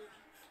 see?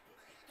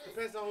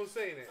 Depends on who's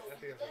saying it. I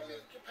think that's what it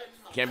is.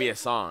 Can't be a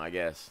song, I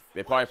guess.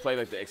 They probably play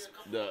like the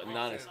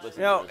non-explicit.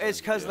 No, version. it's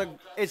because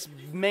it's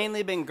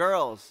mainly been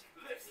girls.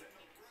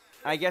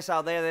 I guess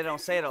out there they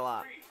don't say it a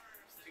lot.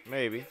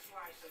 Maybe.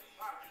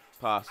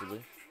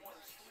 Possibly.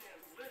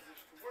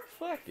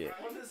 Fuck it.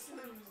 On the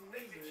Slim's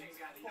Lizards.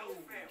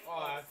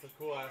 Oh, that's a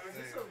cool ass Is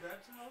this thing. a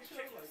reptile show?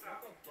 Like, what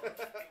the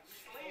fuck? Oh,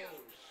 shit.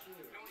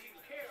 Don't even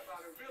care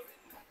about her, really.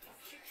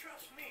 She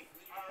trusts me,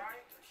 all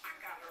right? I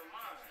got her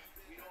mind.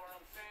 You know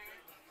what I'm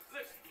saying?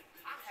 Listen,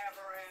 I have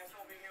her ass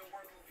over here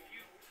working for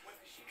you,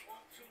 whether she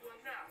wants to or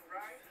not,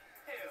 right?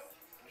 Hell,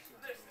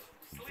 listen.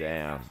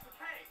 Damn.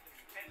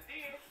 And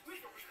then we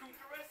can recruit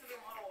the rest of them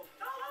hoes.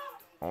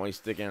 Only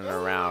sticking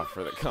around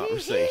for the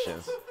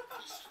conversations.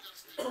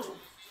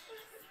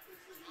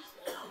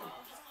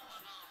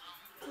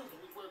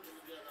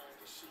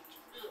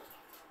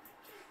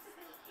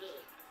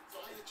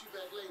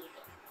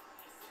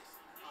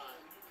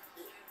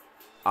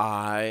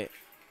 Bro,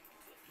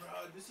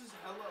 this is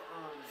hella,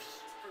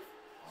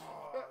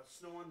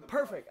 Snow on the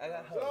Perfect. I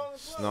got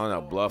hose. Snow on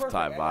a bluff type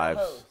Perfect, I got vibes.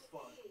 hose.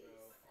 Fuck, bro.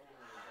 Oh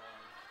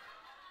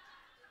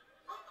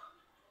my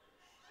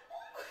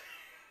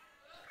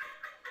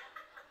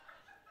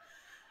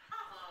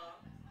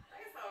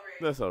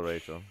god. That's all,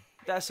 Rachel.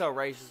 That's so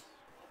racist.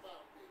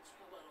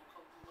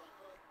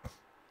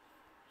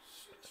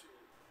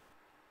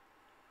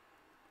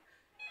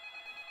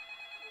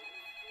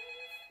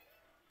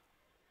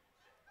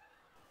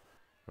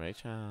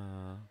 Rachel.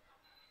 Hello?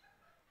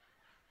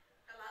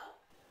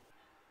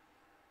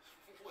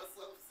 What's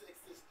up,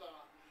 sexy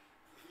star?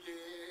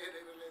 Yeah, they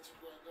done let you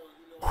boy go.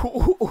 You know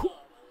what?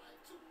 I like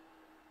to.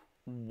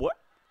 What?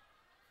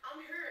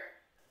 I'm here.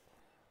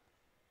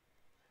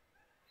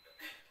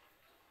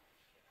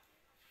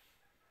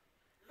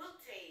 Look,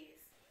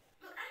 Tez.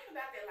 Look, I ain't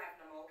about that life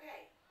no more,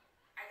 okay?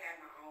 I got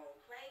my own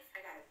place,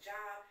 I got a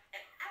job,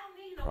 and I don't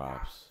need no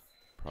Props.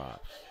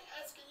 Props. I ain't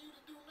asking you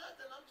to do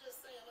nothing. I'm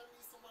just saying I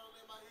need somebody to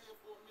lay my head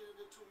for a minute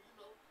or two, you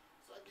know,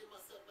 so I get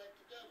myself back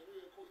together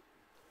real quick.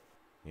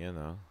 You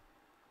know.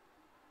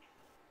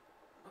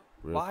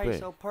 Real Why quick.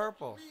 is so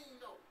purple? Me,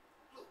 no.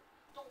 Look,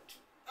 don't you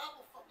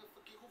ever fucking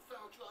forget who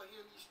found you out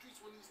here in these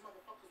streets when these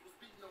motherfuckers was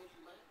beating on you,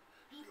 man.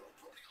 You the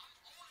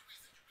only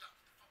reason you got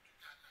what the fuck you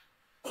got now.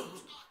 You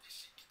start this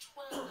shit, get your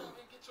ass down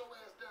and get your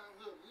ass down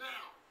here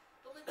now.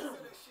 Don't make me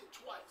say that shit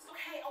twice.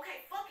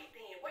 Okay, fuck it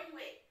then. Where you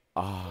at?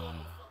 I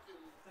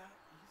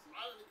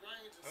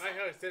like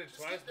how he said it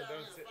twice, but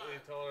don't say, he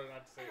told her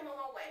not to say it. I'm on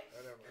my way.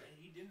 Whatever.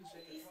 He didn't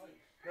say it twice.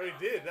 No, he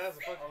did. That was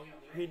a fucking.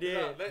 He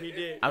did. No, He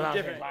did. I'm not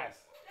Different.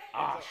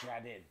 Ah, shit, I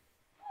did.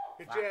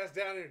 Get your ass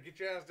down here. Get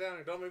your ass down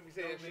here. Don't make me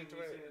say that Don't shit make me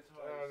twice. say it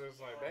twice. I was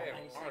just like, damn,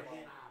 harsh.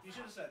 You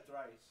should have said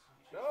thrice.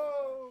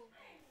 No.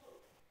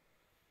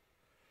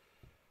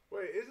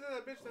 Wait, isn't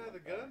that bitch that had the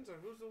guns, or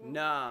who's the one?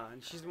 Nah,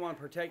 she's the one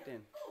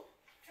protecting.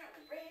 Trying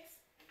to rest.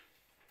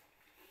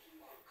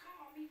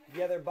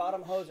 Yeah, their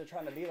bottom hoes are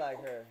trying to be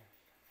like her.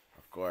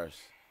 Of course.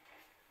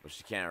 But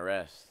she can't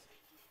rest.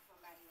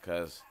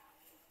 Because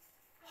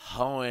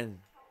hoeing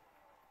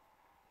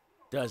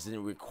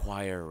doesn't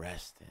require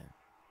resting.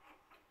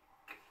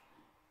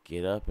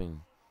 Get up and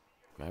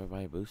grab her by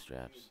your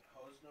bootstraps.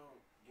 Hoes don't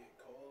get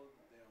cold,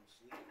 they don't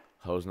sleep.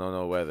 Hoes know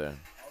no weather.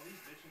 All these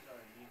bitches are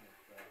anemic,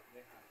 bro. They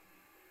have to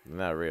be.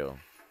 They're not real.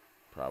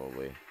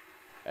 Probably.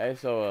 Hey,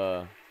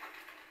 so,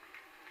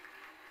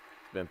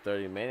 it's been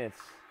 30 minutes.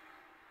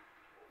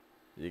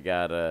 You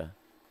gotta,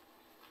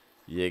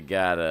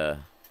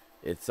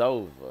 it's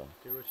over.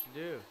 Do what you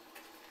do.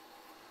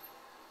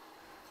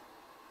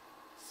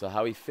 So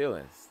how we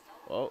feeling?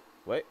 Oh,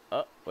 wait,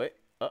 wait,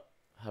 how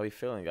we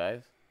feeling,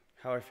 guys?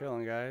 How are you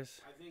feeling, guys?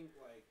 I think,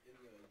 like, in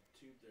the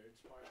 2/3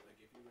 part, like,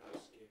 if you were to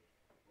skip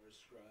or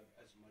scrub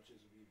as much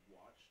as we've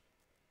watched,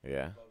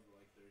 Yeah. above the,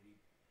 like, 30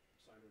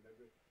 sign or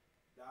whatever,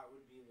 that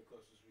would be the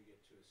closest we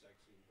get to a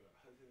sex scene. But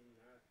other than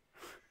that,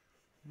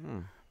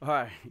 All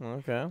right.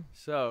 Okay.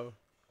 So,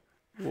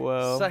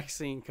 Well, sex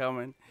scene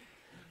coming.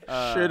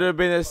 should have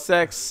been a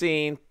sex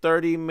scene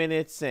 30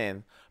 minutes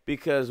in.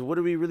 Because what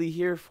are we really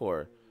here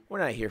for? We're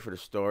not here for the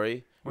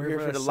story. We're here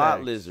for the lot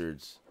sex.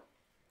 lizards.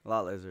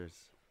 Lot lizards.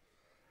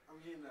 I'm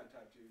getting that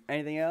tattoo.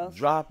 Anything else?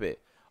 Drop it.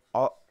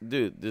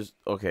 Dude, this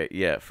okay,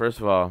 yeah. First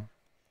of all,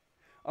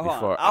 Oh,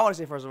 hold on. I want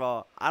to say first of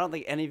all, I don't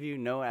think any of you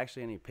know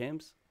actually any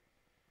pimps.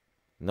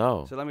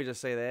 no. So let me just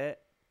say that.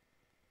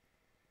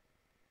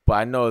 But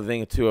I know a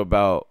thing or two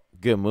about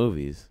good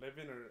movies.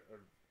 Living or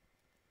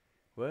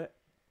What?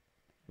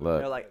 Look,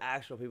 They're like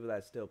actual people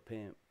that still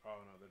pimp. oh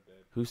no, they're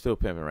dead. who's still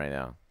pimping right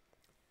now?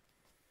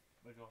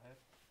 But go ahead.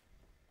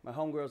 My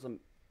homegirl's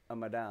a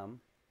madame.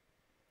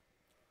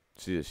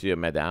 She a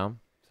madame?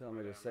 So let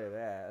me just say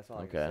that. That's all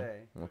I can Okay.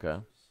 say.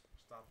 Okay.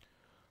 Stop.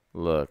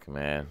 Look,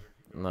 man.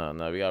 No,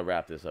 we gotta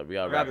wrap this up. We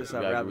gotta wrap this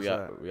up. We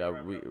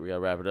gotta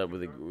wrap it up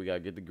with we gotta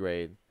get the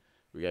grade.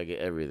 We gotta get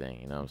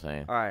everything. You know what I'm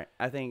saying? All right.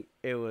 I think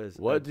it was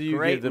a What do you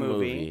great give the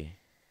movie?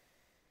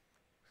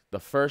 The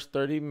first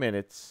 30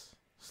 minutes,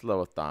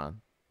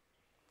 slow-a-thon.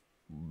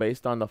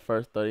 Based on the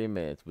first 30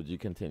 minutes, would you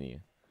continue?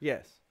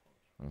 Yes.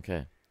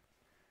 Okay.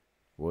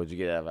 What would you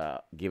give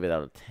it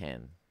out of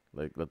 10?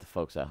 Like, let the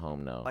folks at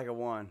home know. Like a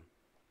 1.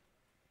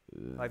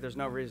 Like there's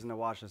no reason to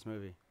watch this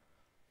movie.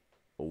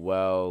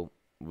 Well,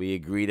 we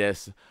agreed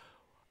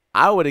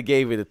I would have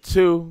gave it a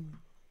 2,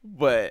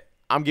 but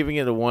I'm giving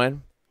it a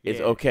 1. It's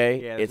Yeah.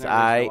 okay. Yeah, It's there's no reason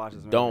to aight. watch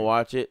this Don't movie.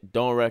 watch it.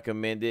 Don't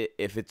recommend it.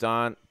 If it's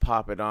on,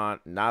 pop it on.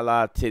 Not a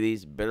lot of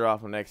titties. Better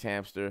off on Next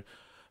Hamster.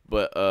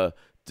 But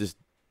just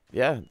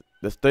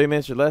that's 30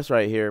 minutes or less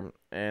right here.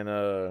 And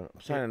I'm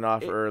signing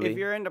off early. If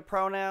you're into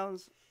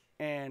pronouns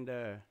and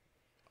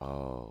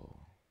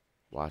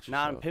watch yourself.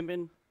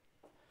 non-pimping,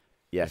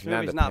 Yeah, this if you're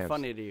movie's into not pimps.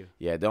 funny to you.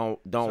 Yeah, don't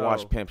So,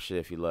 watch pimp shit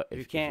if you love. If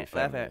you can't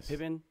laugh at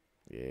pimping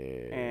Yeah.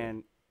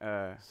 and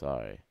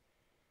Sorry.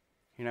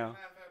 you know.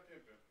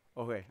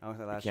 Okay, I was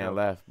the You last can't show.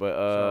 laugh,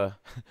 but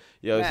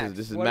yo, Max,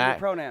 this is what are your Mac.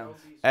 pronouns?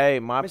 Hey,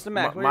 my Mr.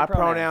 Mac, what are my your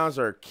pronouns? pronouns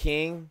are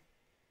king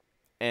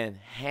and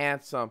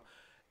handsome.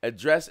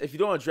 If you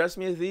don't address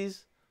me as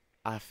these,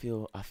 I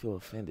feel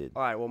offended.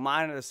 All right, well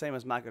mine are the same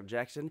as Michael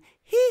Jackson.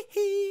 Hee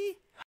hee.